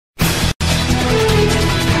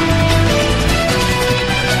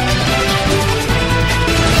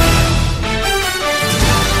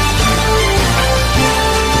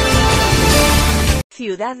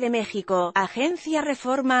Ciudad de México, Agencia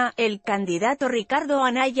Reforma, el candidato Ricardo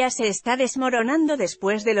Anaya se está desmoronando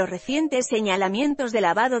después de los recientes señalamientos de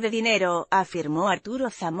lavado de dinero, afirmó Arturo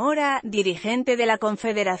Zamora, dirigente de la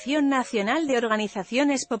Confederación Nacional de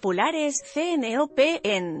Organizaciones Populares, CNOP,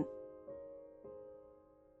 en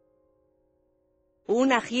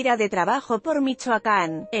una gira de trabajo por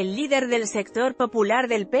Michoacán. El líder del sector popular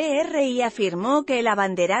del PRI afirmó que el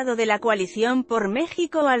abanderado de la coalición por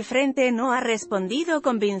México al frente no ha respondido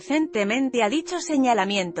convincentemente a dichos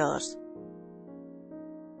señalamientos.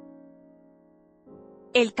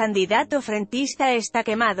 El candidato frentista está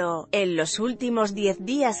quemado. En los últimos 10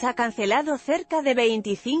 días ha cancelado cerca de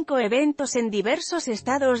 25 eventos en diversos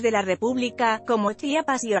estados de la República, como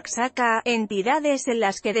Chiapas y Oaxaca, entidades en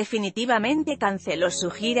las que definitivamente canceló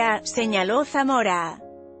su gira, señaló Zamora.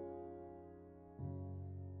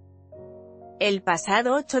 El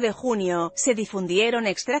pasado 8 de junio, se difundieron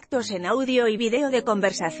extractos en audio y video de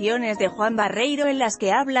conversaciones de Juan Barreiro en las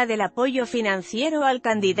que habla del apoyo financiero al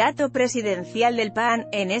candidato presidencial del PAN.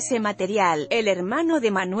 En ese material, el hermano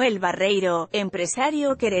de Manuel Barreiro,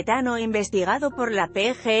 empresario queretano investigado por la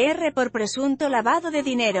PGR por presunto lavado de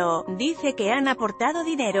dinero, dice que han aportado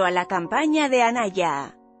dinero a la campaña de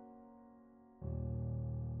Anaya.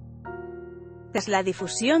 Tras la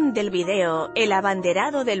difusión del video, el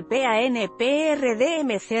abanderado del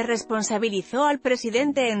PAN-PRD-MC responsabilizó al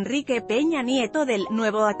presidente Enrique Peña Nieto del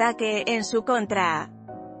nuevo ataque en su contra.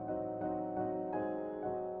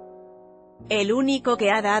 El único que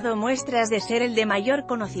ha dado muestras de ser el de mayor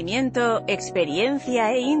conocimiento,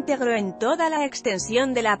 experiencia e íntegro en toda la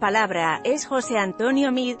extensión de la palabra, es José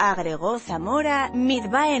Antonio Meade, agregó Zamora. Meade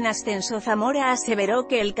va en ascenso. Zamora aseveró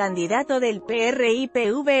que el candidato del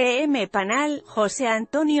PRI-PVM Panal, José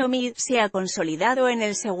Antonio Meade, se ha consolidado en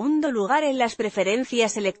el segundo lugar en las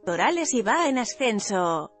preferencias electorales y va en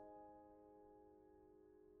ascenso.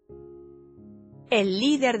 El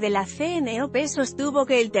líder de la CNOP sostuvo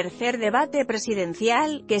que el tercer debate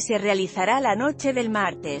presidencial, que se realizará la noche del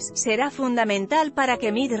martes, será fundamental para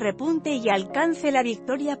que Meade repunte y alcance la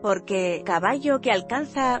victoria porque, caballo que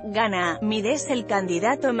alcanza, gana. Meade es el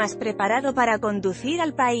candidato más preparado para conducir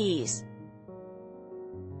al país.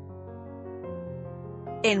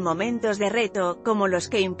 En momentos de reto, como los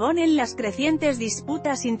que imponen las crecientes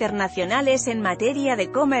disputas internacionales en materia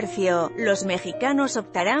de comercio, los mexicanos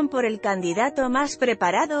optarán por el candidato más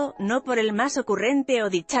preparado, no por el más ocurrente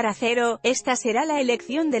o dicharacero. Esta será la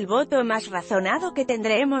elección del voto más razonado que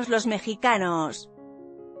tendremos los mexicanos.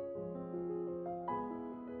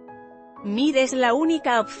 Meade es la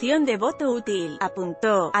única opción de voto útil,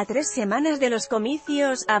 apuntó. A 3 semanas de los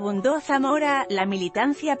comicios, abundó Zamora, la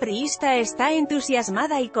militancia priista está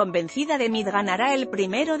entusiasmada y convencida de Meade ganará el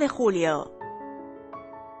 1 de julio.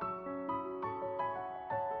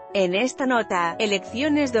 En esta nota,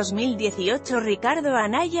 elecciones 2018 Ricardo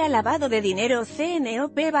Anaya lavado de dinero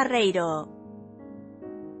CNOP Barreiro.